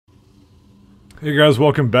Hey guys,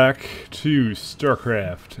 welcome back to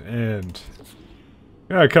Starcraft, and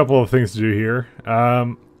got a couple of things to do here.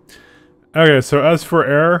 Okay, so as for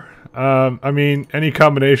air, I mean, any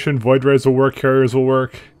combination, Void Rays will work, Carriers will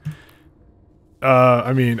work.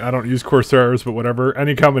 I mean, I don't use Corsairs, but whatever.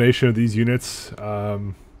 Any combination of these units,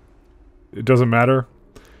 it doesn't matter.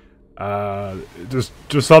 Just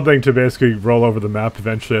something to basically roll over the map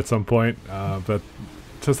eventually at some point, but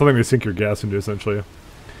just something to sink your gas into, essentially.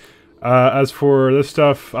 As for this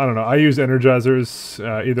stuff, I don't know. I use Energizers,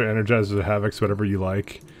 either Energizers or Havocs, whatever you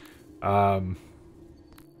like. I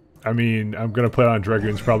mean, I'm going to play on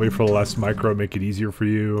Dragoons probably for less micro, make it easier for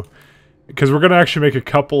you. Because we're going to actually make a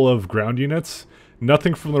couple of ground units.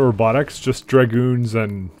 Nothing from the robotics, just Dragoons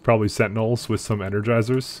and probably Sentinels with some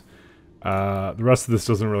Energizers. The rest of this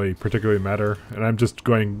doesn't really particularly matter. And I'm just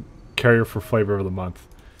going carrier for flavor of the month.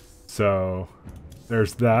 So,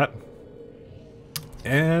 there's that.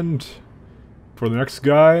 And for the next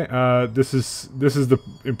guy, this is the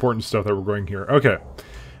important stuff that we're going here. Okay,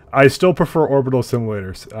 I still prefer orbital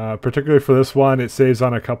simulators, particularly for this one. It saves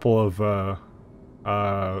on a couple of,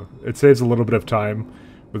 it saves a little bit of time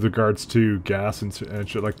with regards to gas and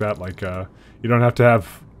shit like that. Like, you don't have to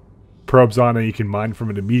have probes on and you can mine from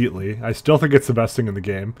it immediately. I still think it's the best thing in the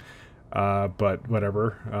game, but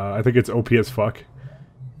whatever. I think it's OP as fuck.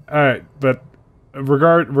 All right, but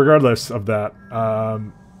regardless of that,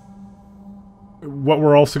 what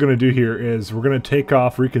we're also going to do here is we're going to take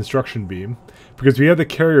off Reconstruction Beam, because we have the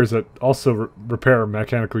carriers that also repair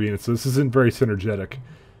mechanical units, so this isn't very synergetic.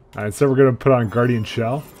 Instead we're going to put on Guardian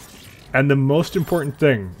Shell, and the most important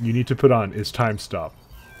thing you need to put on is Time Stop.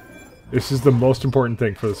 This is the most important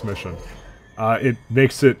thing for this mission. It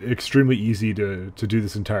makes it extremely easy to do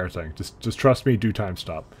this entire thing. Just trust me, do Time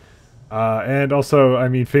Stop. And also, I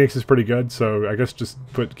mean, Phoenix is pretty good, so I guess just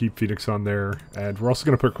keep Phoenix on there. And we're also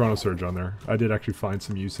going to put Chrono Surge on there. I did actually find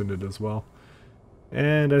some use in it as well.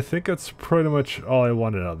 And I think that's pretty much all I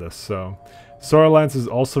wanted out of this. So, Solar Lance is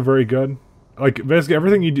also very good. Like, basically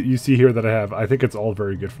everything you see here that I have, I think it's all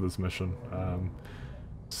very good for this mission.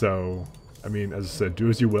 So, I mean, as I said, do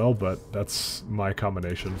as you will, but that's my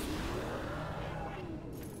combination.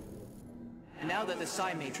 Now that the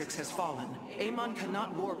Psi Matrix has fallen, Amon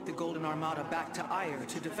cannot warp the Golden Armada back to Ire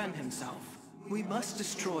to defend himself. We must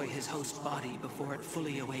destroy his host body before it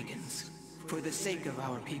fully awakens. For the sake of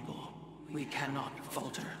our people, we cannot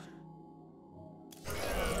falter.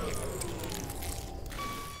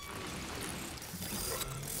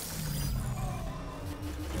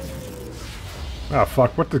 Ah,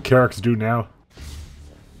 fuck, what did Carracks do now?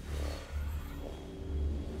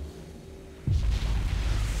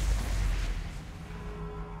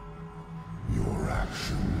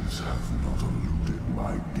 Have not eluded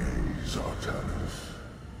my gaze, Artanis.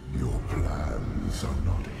 Your plans are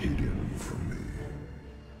not hidden from me.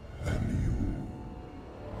 And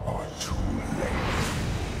you are too late.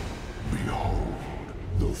 Behold,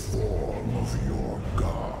 the form of your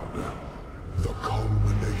god. The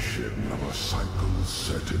culmination of a cycle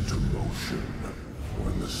set into motion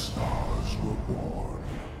when the stars were born.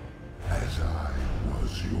 As I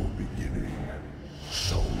was your beginning,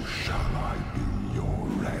 so shall I be your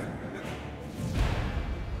end.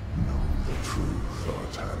 Know the truth,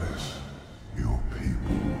 Artanis. Your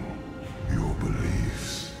people, your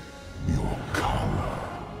beliefs, your color,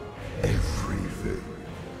 everything.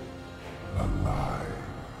 A lie.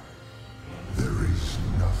 There is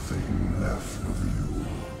nothing left of you.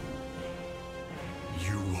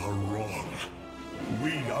 You are wrong.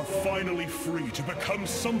 We are finally free to become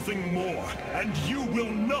something more, and you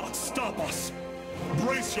will not stop us!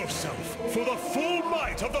 Brace yourself for the full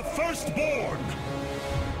might of the Firstborn!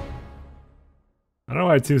 I don't know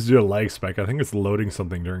why it seems to do a lag spike. I think it's loading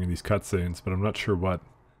something during these cutscenes, but I'm not sure what.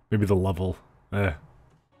 Maybe the level.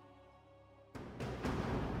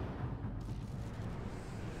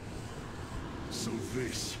 So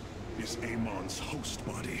this is Amon's host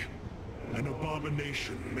body. An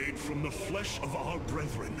abomination made from the flesh of our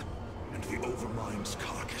brethren and the Overmind's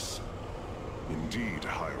carcass. Indeed,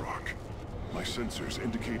 Hierarch. My sensors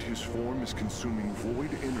indicate his form is consuming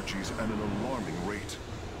void energies at an alarming rate.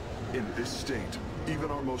 In this state,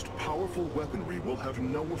 even our most powerful weaponry will have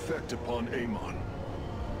no effect upon Amon.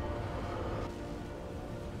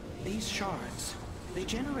 These shards, they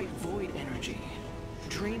generate void energy,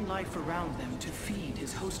 drain life around them to feed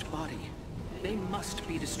his host body. They must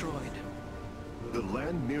be destroyed. The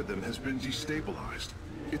land near them has been destabilized.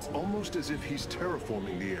 It's almost as if he's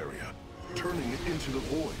terraforming the area, turning it into the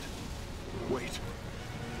void. Wait,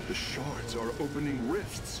 the shards are opening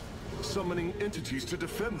rifts, summoning entities to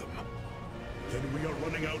defend them. Then we are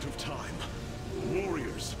running out of time.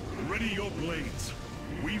 Warriors, ready Ready your blades.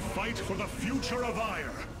 We fight for the future of Ire.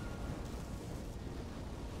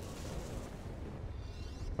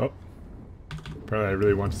 Oh. Apparently I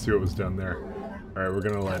really want to see what was down there. Alright, we're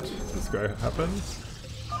gonna let this guy happen.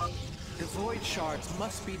 The void shards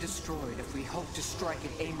must be destroyed if we hope to strike at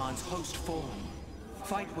Amon's host form.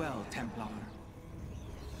 Fight well, Templar.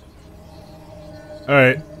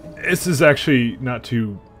 Alright, this is actually not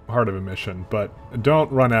too hard of a mission, but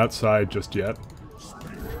don't run outside just yet.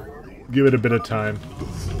 Give it a bit of time. The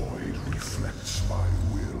void reflects my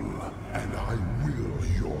will, and I will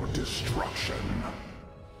your destruction.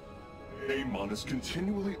 Amon is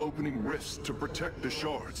continually opening rifts to protect the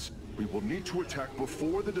shards. We will need to attack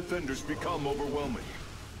before the defenders become overwhelming.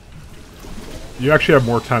 You actually have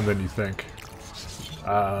more time than you think.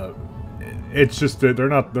 It's just that they're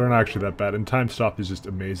not actually that bad, and time stop is just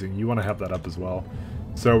amazing. You want to have that up as well.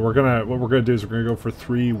 So what we're gonna do is we're gonna go for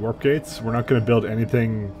 3 warp gates. We're not gonna build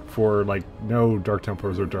anything for like no Dark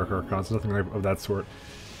Templars or Dark Archons, nothing of that sort.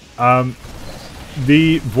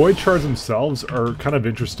 The void shards themselves are kind of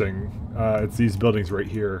interesting. It's these buildings right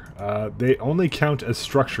here. They only count as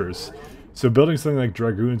structures. So building something like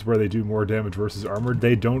Dragoons where they do more damage versus armored,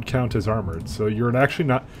 they don't count as armored. So you're actually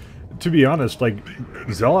not... To be honest, like,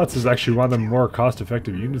 Zealots is actually one of the more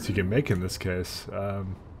cost-effective units you can make in this case.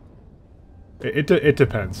 It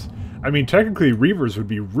depends. I mean, technically, Reavers would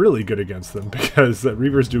be really good against them because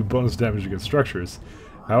Reavers do bonus damage against structures.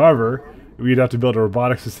 However, we'd have to build a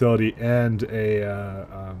robotics facility and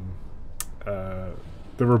the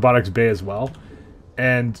robotics bay as well.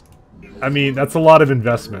 And, I mean, that's a lot of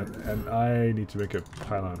investment. And I need to make a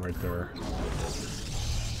pylon right there.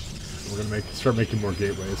 We're going to start making more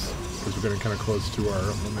gateways because we're getting kind of close to our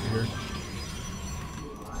limit here.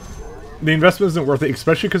 The investment isn't worth it,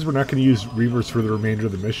 especially because we're not going to use Reavers for the remainder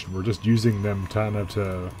of the mission. We're just using them kind of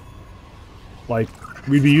to... Like,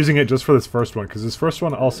 we'd be using it just for this first one, because this first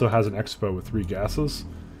one also has an expo with 3 gases.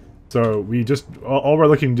 So we just... All we're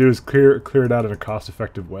looking to do is clear it out in a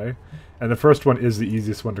cost-effective way. And the first one is the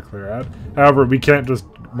easiest one to clear out. However, we can't just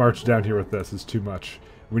march down here with this. It's too much.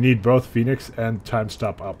 We need both Phoenix and Time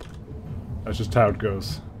Stop up. That's just how it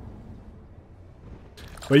goes.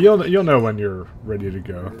 But you'll know when you're ready to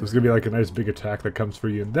go. There's gonna be like a nice big attack that comes for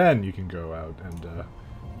you, and then you can go out and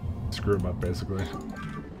screw them up, basically.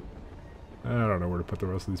 I don't know where to put the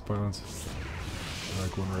rest of these pylons. I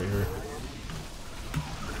like one right here.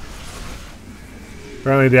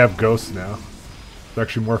 Apparently they have ghosts now. It's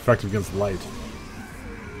actually more effective against light.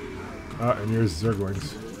 And here's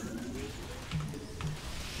Zerglings.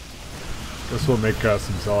 This will make some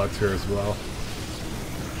Zealots here as well.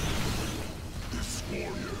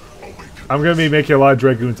 I'm going to be making a lot of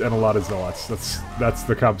Dragoons and a lot of Zealots. That's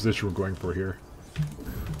the composition we're going for here.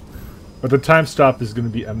 But the time stop is going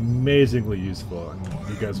to be amazingly useful, and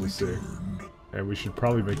you guys will see. And we should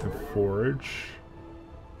probably make the forge.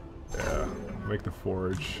 Yeah, make the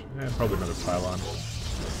forge. And probably another pylon.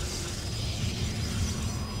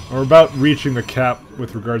 We're about reaching the cap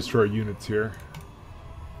with regards to our units here.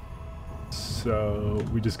 So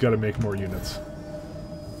we just got to make more units.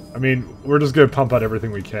 I mean, we're just going to pump out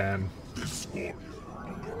everything we can. We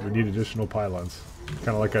need additional pylons. Kind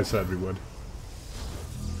of like I said we would.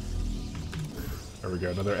 There we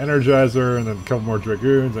go, another Energizer, and then a couple more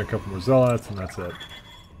Dragoons, and a couple more Zealots, and that's it.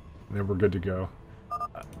 And then we're good to go.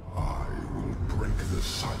 I will break the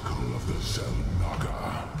cycle of the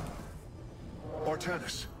Zelnaga.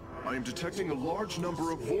 Artanis, I am detecting a large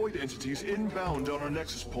number of void entities inbound on our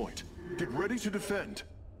nexus point. Get ready to defend.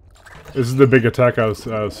 This is the big attack I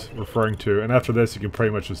was referring to, and after this you can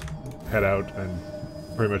pretty much just head out and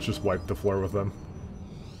pretty much just wipe the floor with them.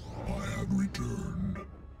 I have returned.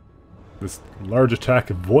 This large attack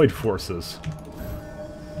of void forces.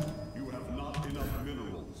 You have not enough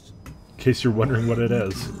minerals. In case you're wondering what it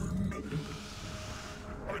is.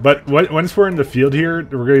 But once we're in the field here,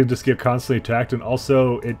 we're going to just get constantly attacked, and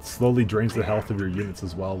also it slowly drains the health of your units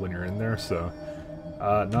as well when you're in there, so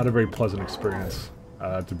not a very pleasant experience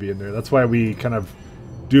to be in there. That's why we kind of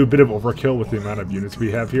do a bit of overkill with the amount of units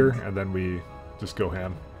we have here, and then we just go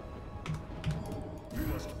ham.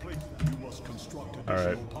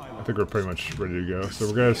 Alright, I think we're pretty much ready to go. So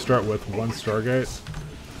we're going to start with 1 Stargate.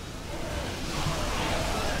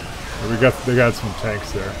 They got some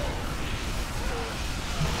tanks there.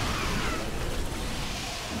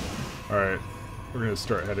 Alright, we're going to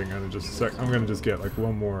start heading in just a sec. I'm going to just get like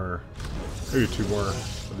 1 more, maybe 2 more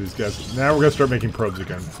of these guys. Now we're going to start making probes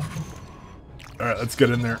again. Alright, let's get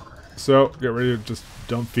in there. So, get ready to just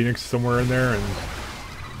dump Phoenix somewhere in there, and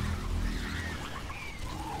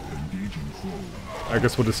I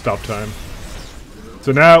guess we'll just stop time.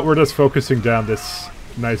 So now we're just focusing down this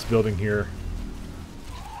nice building here.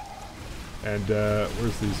 And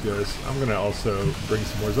where's these guys? I'm gonna also bring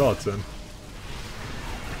some more zealots in.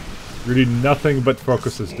 We're gonna do nothing but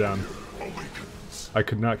focus this down. I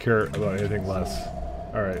could not care about anything less.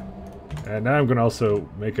 Alright. And now I'm gonna also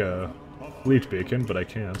make a fleet beacon, but I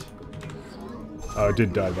can't. Oh, it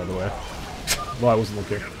did die, by the way. Well, I wasn't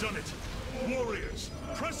looking. Done it. Warriors,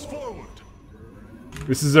 press forward.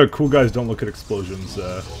 This is a cool guys don't look at explosions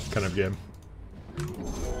kind of game.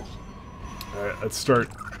 Alright, let's start.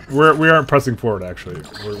 We aren't pressing forward actually.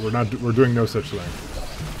 We're doing no such thing.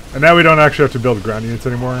 And now we don't actually have to build ground units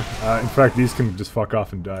anymore. In fact, these can just fuck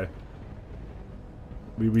off and die.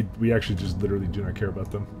 We actually just literally do not care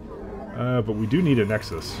about them. But we do need a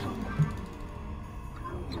nexus.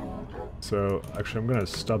 So actually, I'm gonna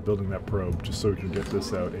stop building that probe just so we can get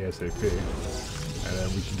this out ASAP, and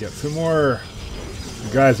then we can get some more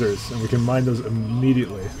geysers, and we can mine those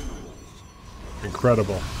immediately.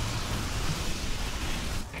 Incredible.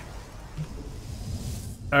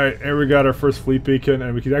 Alright, and we got our first fleet beacon,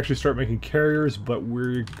 and we can actually start making carriers, but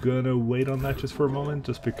we're gonna wait on that just for a moment,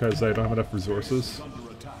 just because I don't have enough resources.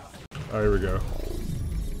 Alright, here we go.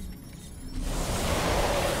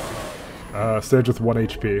 Stage with 1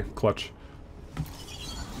 HP. Clutch.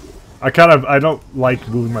 I don't like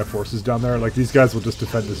moving my forces down there. Like, these guys will just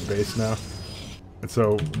defend this base now. And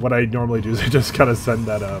so, what I normally do is I just kind of send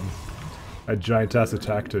that, a giant-ass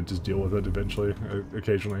attack to just deal with it eventually,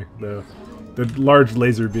 occasionally. The large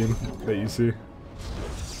laser beam that you see.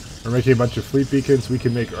 We're making a bunch of fleet beacons. We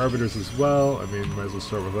can make arbiters as well. I mean, might as well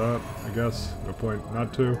start with that, I guess. No point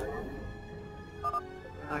not to.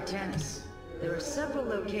 Artanis, there are several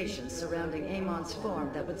locations surrounding Amon's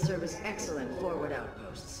farm that would serve as excellent forward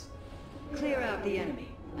outposts. Clear out the enemy,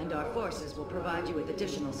 and our forces will provide you with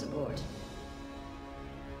additional support.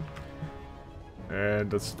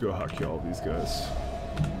 And let's go hockey all these guys.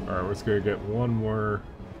 Alright, we're just gonna get one more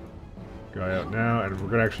guy out now, and we're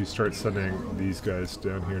gonna actually start sending these guys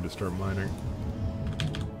down here to start mining.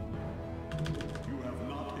 You have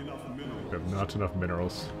not enough minerals. We have not enough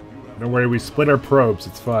minerals. Don't worry, we split our probes,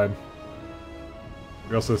 it's fine.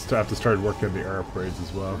 We also have to start working on the air upgrades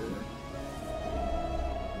as well.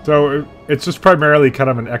 So, it's just primarily kind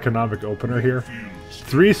of an economic opener here.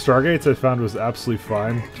 3 Stargates I found was absolutely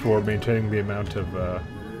fine for maintaining the amount of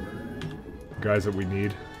guys that we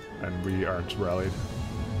need, and we aren't rallied.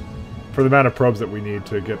 For the amount of probes that we need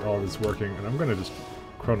to get all this working, and I'm gonna just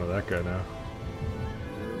chrono that guy now.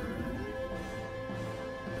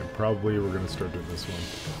 And probably we're gonna start doing this one.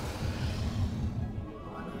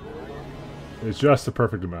 It's just the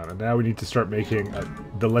perfect amount, and now we need to start making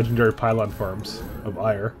the legendary pylon farms of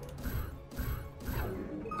Ire.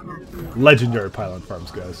 Legendary pylon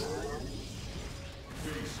farms, guys.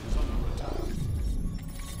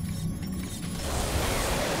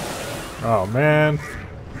 Oh man.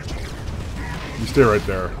 You stay right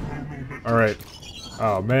there. Alright.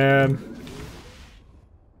 Oh man.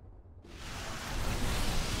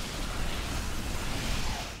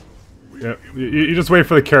 Yeah, you just wait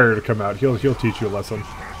for the carrier to come out. He'll teach you a lesson.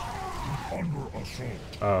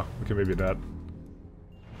 Oh, okay, maybe not.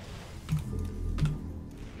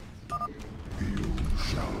 You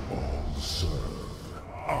shall all serve.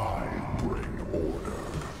 I bring order.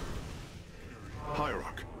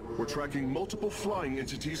 Hierarch, we're tracking multiple flying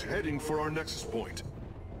entities heading for our nexus point.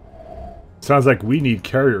 Sounds like we need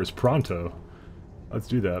carriers pronto. Let's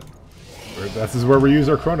do that. This is where we use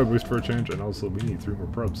our chrono boost for a change, and also we need 3 more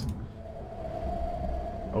probes.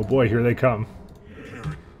 Oh boy, here they come.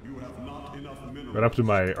 Right up to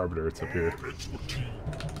my arbiter, it's up here.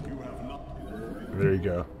 There you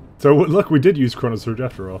go. So look, we did use Chrono Surge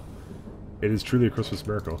after all. It is truly a Christmas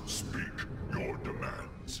miracle. Speak your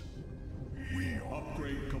demands. We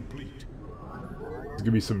upgrade complete. There's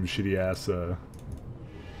gonna be some shitty ass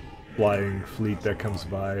flying fleet that comes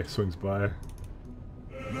by, swings by.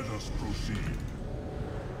 Let us proceed.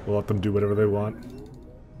 We'll let them do whatever they want.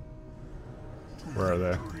 Where are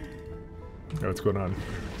they? Oh, what's going on?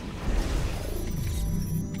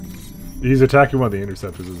 He's attacking one of the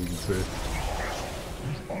interceptors, as you can see.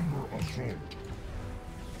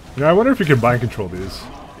 You know, I wonder if you can bind control these.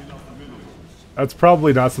 That's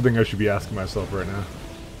probably not something I should be asking myself right now.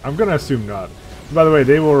 I'm gonna assume not. By the way,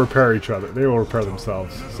 they will repair each other. They will repair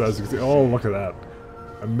themselves. So as you can see, oh, look at that.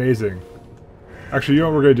 Amazing. Actually, you know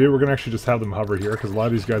what we're gonna do? We're gonna actually just have them hover here, because a lot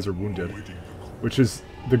of these guys are wounded. Which is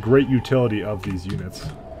the great utility of these units.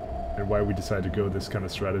 And why we decided to go this kind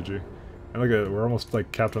of strategy. And look at it, we're almost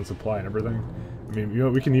like capped on supply and everything. I mean, you know,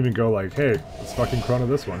 we can even go like, hey, let's fucking chrono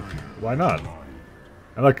this one. Why not?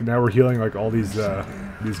 And like, now we're healing like all these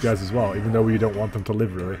guys as well, even though we don't want them to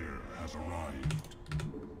live really.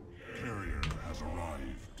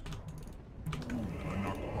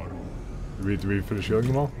 Did we finish healing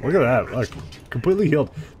them all? Look at that, like, completely healed.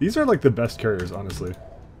 These are like the best carriers, honestly.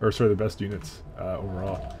 Or sorry, the best units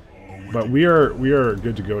overall. But we are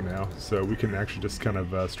good to go now, so we can actually just kind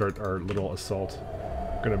of start our little assault.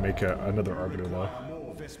 Gonna make another arbiter though.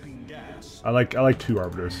 I like 2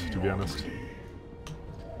 arbiters, to be honest.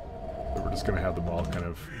 But we're just gonna have them all kind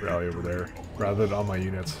of rally over there, rather than all my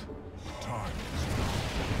units.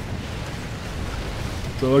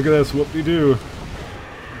 So look at this, whoop-de-doo.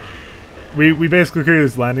 We basically create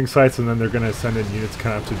these landing sites, and then they're gonna send in units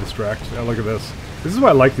kind of to distract. Oh, look at this. This is why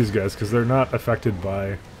I like these guys, because they're not affected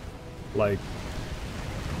by, like,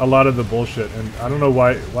 a lot of the bullshit. And I don't know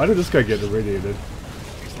why did this guy get irradiated?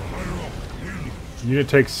 Unit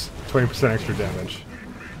takes 20% extra damage.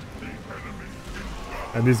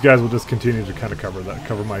 And these guys will just continue to kind of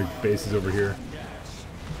cover my bases over here.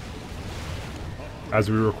 As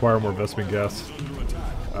we require more Vespene gas.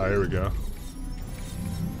 Here we go.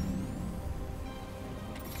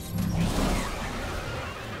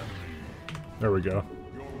 There we go.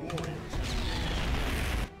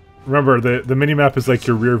 Remember, the minimap is like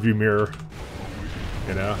your rear view mirror.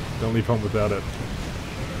 You know, don't leave home without it.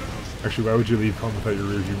 Actually, why would you leave home without your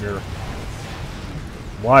rear view mirror?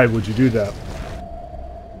 Why would you do that?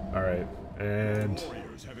 Alright, and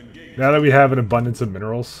now that we have an abundance of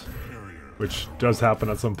minerals, which does happen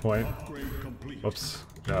at some point. Whoops.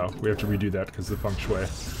 No, we have to redo that because of the feng shui.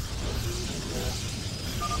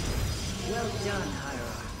 Well done,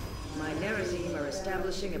 Hierarch. My Nerazim are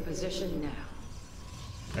establishing a position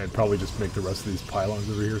now. And probably just make the rest of these pylons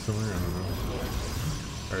over here somewhere. I don't know.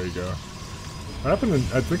 There you go. What happened?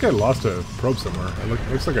 I think I lost a probe somewhere.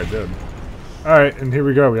 It looks like I did. All right, and here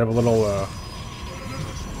we go. We have a little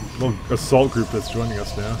assault group that's joining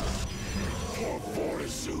us now.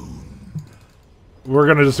 We're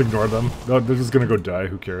gonna just ignore them. They're just gonna go die.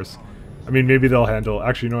 Who cares? I mean, maybe they'll handle.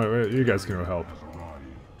 Actually, you know what? You guys can go help.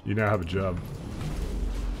 You now have a job.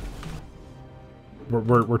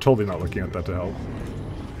 We're totally not looking at that to help.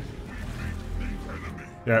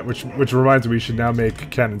 Yeah, which reminds me, we should now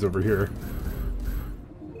make cannons over here.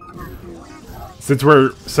 Since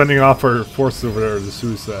we're sending off our forces over there as a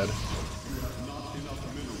suicide.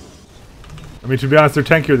 I mean, to be honest, they're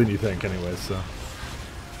tankier than you think anyways, so.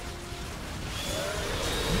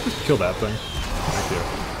 Just kill that thing. Thank you.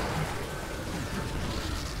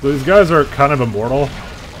 So these guys are kind of immortal.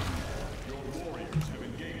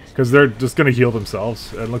 Because they're just going to heal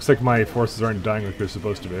themselves. It looks like my forces aren't dying like they're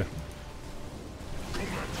supposed to be.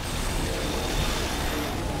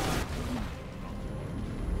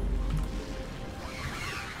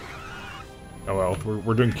 Oh well,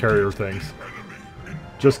 we're doing carrier things.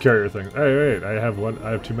 Just carrier things. Hey, wait, I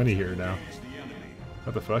have too many here now.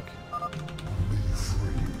 What the fuck?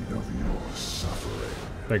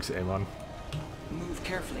 Thanks, Amon. Move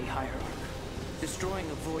carefully, Hierarch. Destroying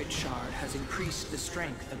a void shard has increased the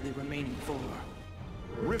strength of the remaining 4.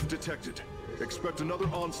 Rift detected. Expect another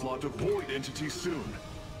onslaught of void entities soon.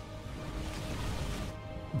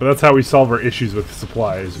 But that's how we solve our issues with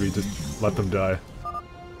supplies. We just let them die.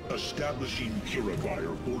 Establishing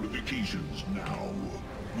purifier fortifications now.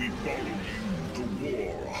 We follow you to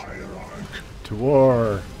war, Hierarch. To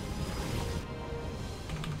war.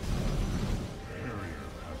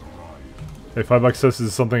 Hey, $5 this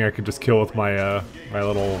is something I could just kill with my my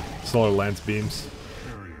little solar lance beams.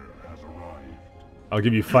 I'll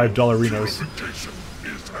give you $5 Renos.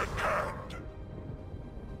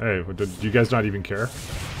 Hey, did you guys not even care?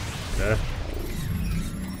 Okay.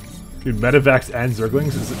 Dude, Medivacs and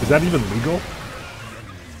Zerglings? Is that even legal?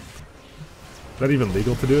 Is that even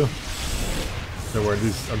legal to do? No, where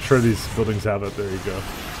these? I'm sure these buildings have it. There you go.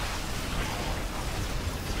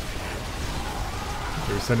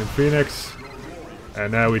 So we send in Phoenix,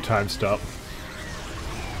 and now we time stop.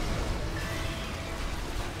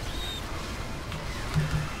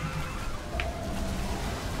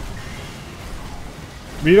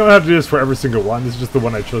 I mean, you don't have to do this for every single one. This is just the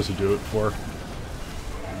one I chose to do it for.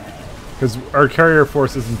 Because our carrier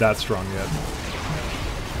force isn't that strong yet.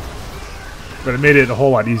 But it made it a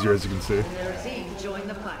whole lot easier, as you can see. Nerazim join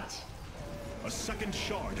the fight. A second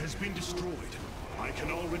shard has been destroyed. I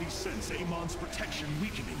can already sense Amon's protection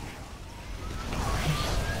weakening.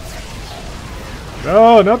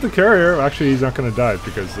 No, not the carrier. Actually, he's not going to die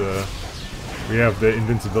because we have the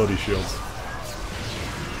invincibility shields.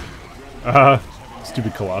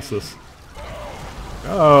 Stupid Colossus.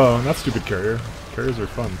 Oh, not stupid carrier. Carriers are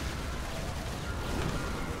fun.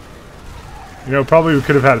 You know, probably we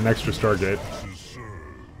could have had an extra Stargate.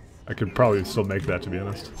 I could probably still make that, to be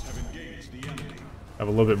honest. I have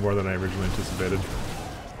a little bit more than I originally anticipated.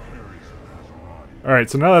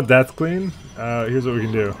 Alright, so now that that's clean, here's what we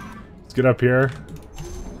can do. Let's get up here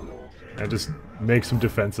and just make some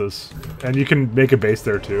defenses. And you can make a base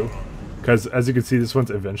there too. Because as you can see, this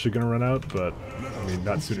one's eventually going to run out, but I mean,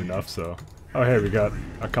 not soon enough, so. Oh, hey, we got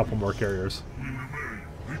a couple more carriers.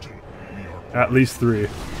 At least 3.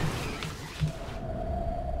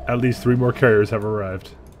 At least 3 more carriers have arrived.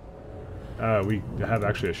 We have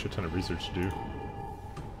actually a shit ton of research to do.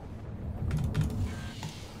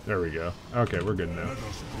 There we go. Okay, we're good now.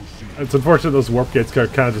 It's unfortunate those warp gates are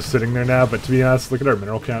kind of just sitting there now, but to be honest, look at our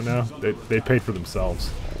mineral count now. They paid for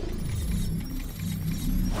themselves.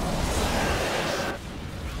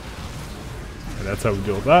 And that's how we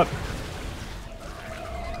deal with that.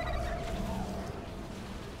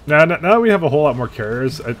 Now that we have a whole lot more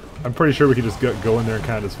carriers, I'm pretty sure we can just go in there and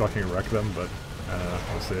kind of just fucking wreck them, but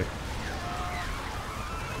we'll see.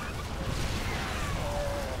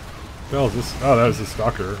 What the hell is this? Oh, that was a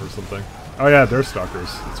stalker or something. Oh yeah, they're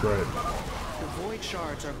stalkers. That's right. The void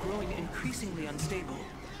shards are growing increasingly unstable.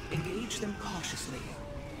 Engage them cautiously.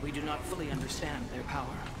 We do not fully understand their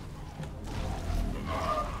power.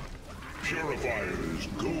 Purifiers,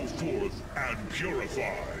 go forth and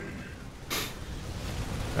purify.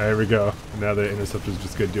 There we go. Now the interceptors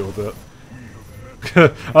just gonna deal with it.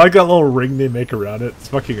 I like that little ring they make around it. It's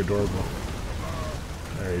fucking adorable.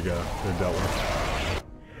 There you go. They're dealt with.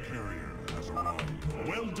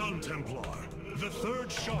 Well done, Templar. The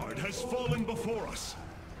third shard has fallen before us.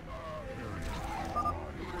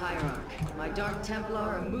 Hierarch, my Dark Templar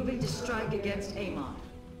are moving to strike against Amon.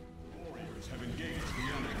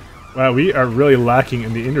 Wow, we are really lacking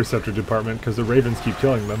in the interceptor department because the Ravens keep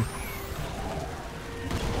killing them.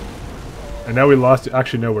 And now we lost.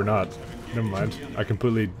 Actually, no, we're not. Never mind. I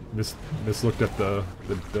completely mislooked at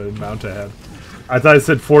the amount I had. I thought it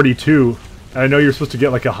said 42. And I know you're supposed to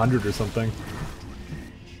get like 100 or something.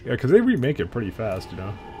 Yeah, because they remake it pretty fast, you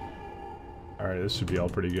know. Alright, this should be all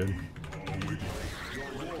pretty good.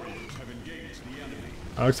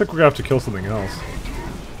 Looks like we're gonna have to kill something else.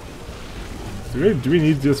 Do we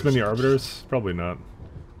need this many arbiters? Probably not.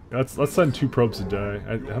 Let's send 2 probes a day.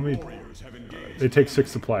 How many? They take 6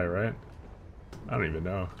 supply, right? I don't even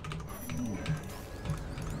know.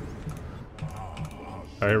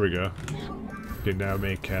 Oh, here we go. Okay, now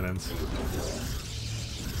make cannons.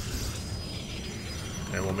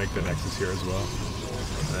 And we'll make the Nexus here as well.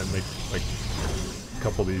 And then make, like, a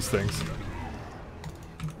couple of these things.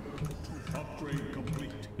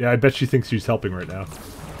 Yeah, I bet she thinks she's helping right now.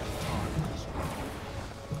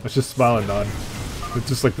 Let's just smile and nod. It's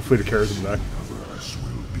just like the fleet of carriers in the back.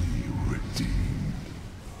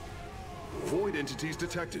 Void entities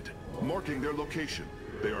detected, marking their location.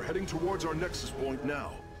 They are heading towards our Nexus point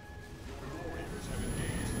now.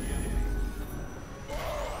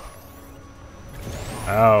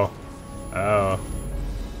 Ow. Ow.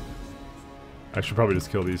 I should probably just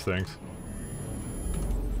kill these things.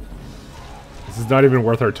 This is not even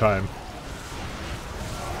worth our time.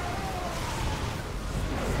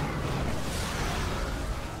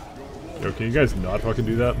 Yo, can you guys not fucking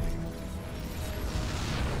do that?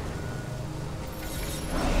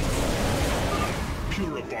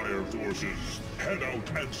 Purifier forces, head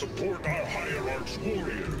out and support our Hierarch's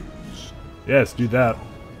warriors. Yes, do that.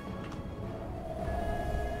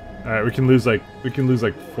 Alright, we can lose like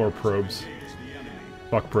 4 probes.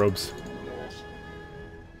 Fuck probes.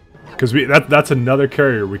 Because that's another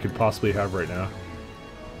carrier we could possibly have right now.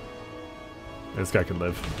 This guy can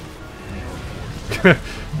live.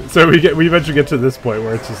 So we eventually get to this point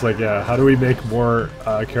where it's just like, yeah, how do we make more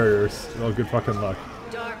carriers? Well, good fucking luck.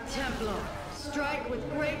 Dark Templar, strike with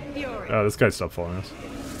great fury. Oh, this guy stopped following us.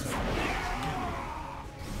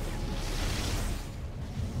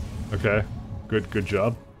 Okay, good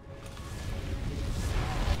job.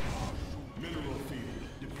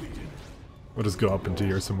 We'll just go up into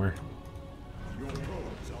here somewhere.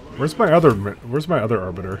 Where's my other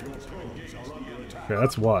arbiter? Okay,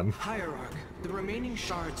 that's one. Hierarch, the remaining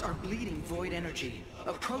shards are bleeding void energy.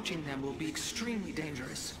 Approaching them will be extremely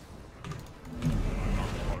dangerous.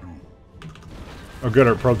 Oh good,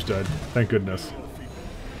 our probe's dead. Thank goodness.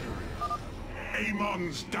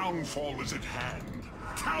 Amon's downfall is at hand.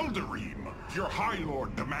 Tal'Darim, your High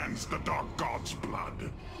Lord demands the Dark God's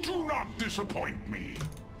blood. Do not disappoint me.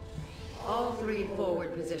 All 3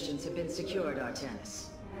 forward positions have been secured, Artanis.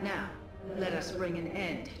 Now, let us bring an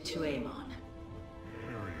end to Amon.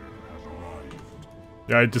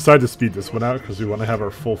 Yeah, I decided to speed this one out because we want to have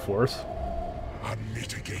our full force.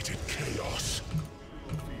 Unmitigated chaos.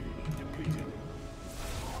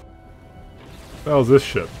 What the hell is this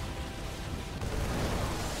shit?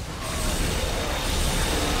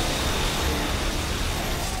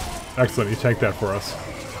 Excellent, you tanked that for us.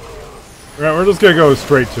 Alright, we're just gonna go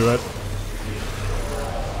straight to it.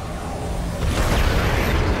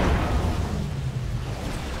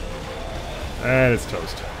 And it's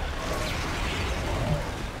toast.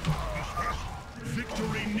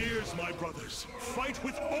 Victory nears, my brothers. Fight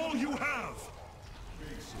with all you have.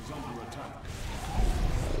 Base is under attack.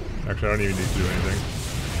 Actually, I don't even need to do anything.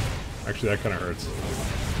 Actually, that kind of hurts.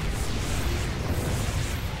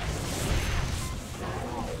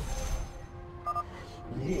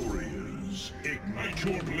 Warriors, ignite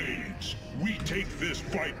your blades. We take this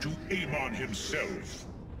fight to Amon himself.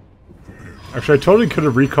 Actually, I totally could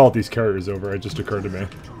have recalled these carriers over. It just occurred to me.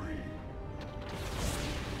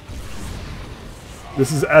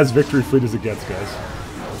 This is as victory fleet as it gets, guys.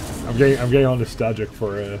 I'm getting all nostalgic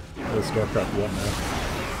for Starcraft 1 now.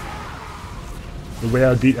 The way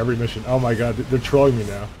I beat every mission. Oh my god, they're trolling me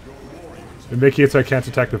now. They're making it so I can't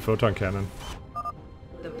attack the photon cannon.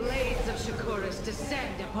 The blades of Shakuras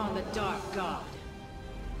descend upon the Dark God.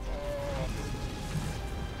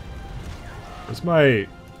 Where's my...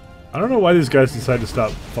 I don't know why these guys decide to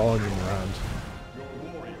stop following me around.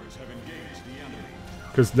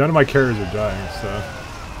 Because none of my carriers are dying, so...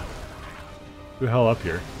 Who the hell up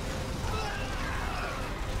here?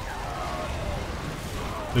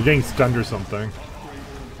 They're getting stunned or something.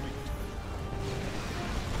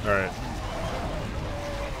 Alright.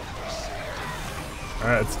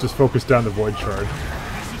 Alright, let's just focus down the void shard.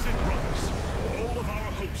 This is it, brothers. All of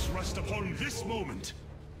our hopes rest upon this moment.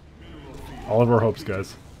 All of our hopes,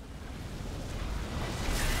 guys.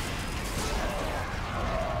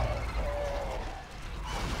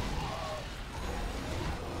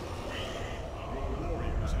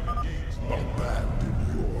 Abandon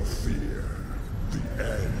your fear. The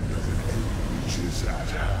end of an age is at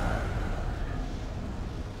hand.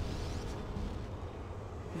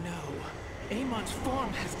 No. Amon's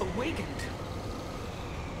form has awakened.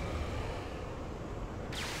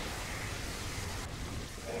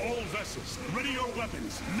 All vessels, ready your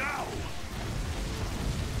weapons, now!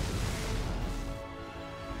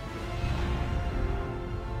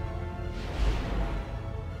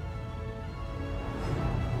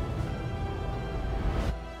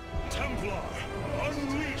 Templar,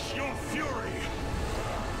 unleash your fury!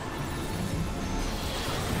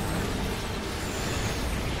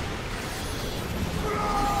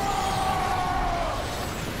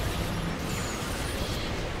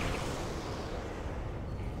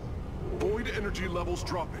 Void energy levels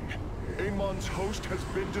dropping. Amon's host has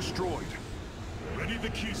been destroyed. Ready the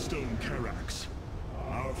keystone, Karax.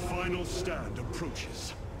 Our final stand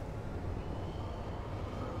approaches.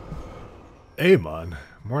 Amon.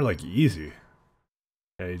 More like easy.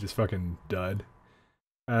 Okay, he just fucking died.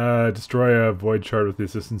 Destroy a void shard with the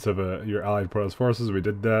assistance of your allied Protoss forces. We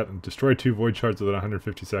did that. And destroy 2 void shards within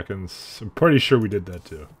 150 seconds. I'm pretty sure we did that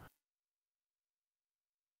too.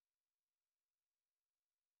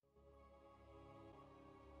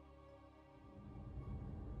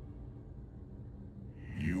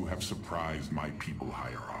 You have surprised my people,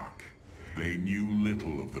 Hierarch. They knew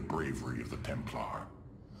little of the bravery of the Templar.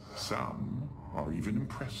 Some are even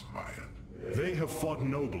impressed by it. They have fought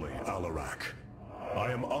nobly, Alarak.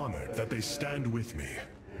 I am honored that they stand with me.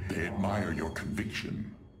 They admire your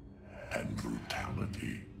conviction and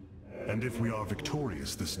brutality. And if we are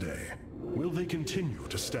victorious this day, will they continue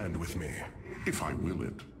to stand with me? If I will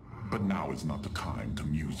it. But now is not the time to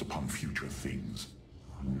muse upon future things.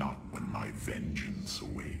 Not when my vengeance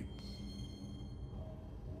awaits.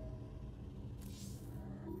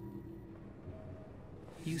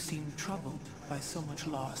 You seem troubled by so much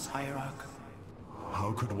loss, Hierarch.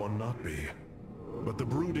 How could one not be? But the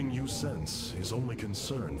brooding you sense is only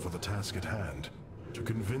concern for the task at hand. To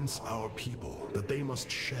convince our people that they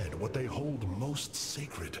must shed what they hold most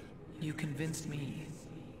sacred. You convinced me.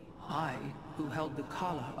 I, who held the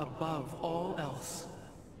Kala above all else.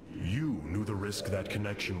 You knew the risk that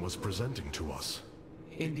connection was presenting to us.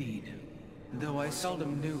 Indeed. Though I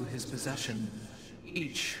seldom knew his possession,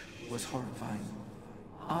 each was horrifying.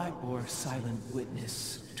 I bore silent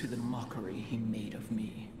witness to the mockery he made of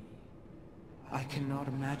me. I cannot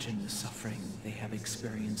imagine the suffering they have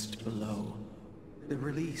experienced below. The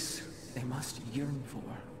release they must yearn for.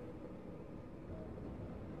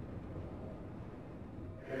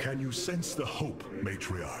 Can you sense the hope,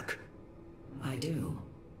 Matriarch? I do.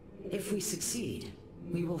 If we succeed,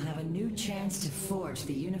 we will have a new chance to forge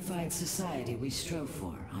the unified society we strove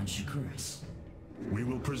for on Shakuras. We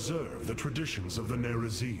will preserve the traditions of the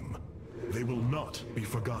Nerazim. They will not be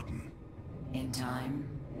forgotten. In time,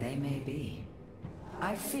 they may be.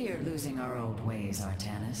 I fear losing our old ways,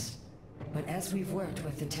 Artanis. But as we've worked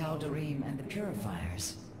with the Tal'Darim and the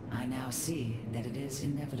Purifiers, I now see that it is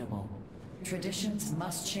inevitable. Traditions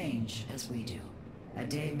must change as we do. A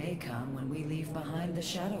day may come when we leave behind the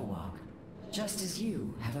Shadow Walk. Just as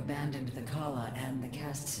you have abandoned the Kala and the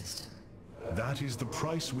caste system. That is the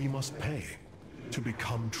price we must pay to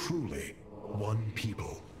become truly one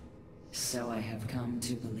people. So I have come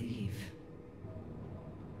to believe.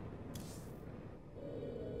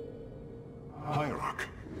 Hierarch,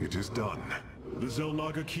 it is done. The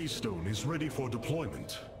Zelnaga Keystone is ready for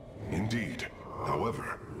deployment. Indeed.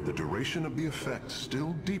 However, the duration of the effect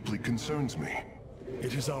still deeply concerns me.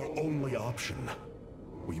 It is our only option.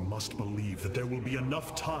 We must believe that there will be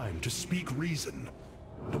enough time to speak reason.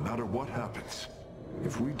 No matter what happens,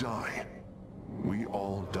 if we die, we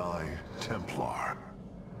all die Templar.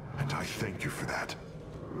 And I thank you for that.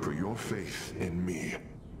 For your faith in me.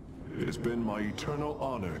 It has been my eternal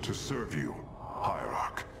honor to serve you,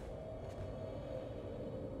 Hierarch.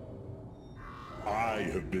 I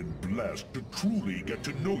have been blessed to truly get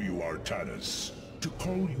to know you, Artanis. To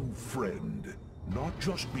call you friend, not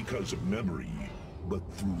just because of memory, but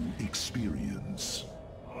through experience.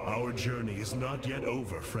 Our journey is not yet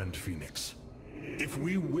over, friend Phoenix. If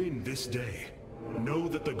we win this day, know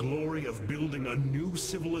that the glory of building a new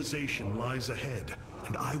civilization lies ahead,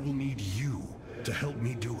 and I will need you to help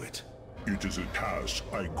me do it. It is a task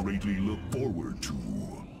I greatly look forward to.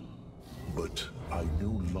 But I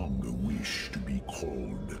no longer wish to be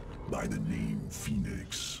called by the name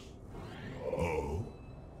Phoenix. Oh?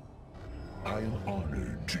 I am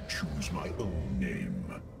honored to choose my own name.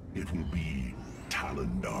 It will be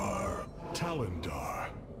Talendar. Talendar.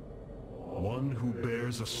 One who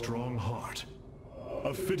bears a strong heart.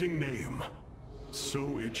 A fitting name.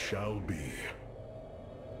 So it shall be.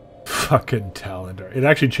 Fucking Talendar. It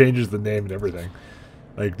actually changes the name and everything.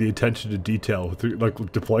 Like, the attention to detail.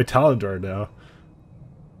 Like, deploy Talendar now.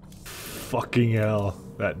 Fucking hell.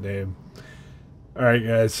 That name. Alright,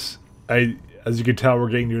 guys. As you can tell, we're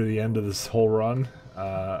getting near the end of this whole run.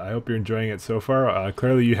 I hope you're enjoying it so far.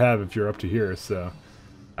 Clearly you have if you're up to here, so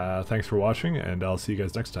thanks for watching, and I'll see you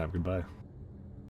guys next time. Goodbye.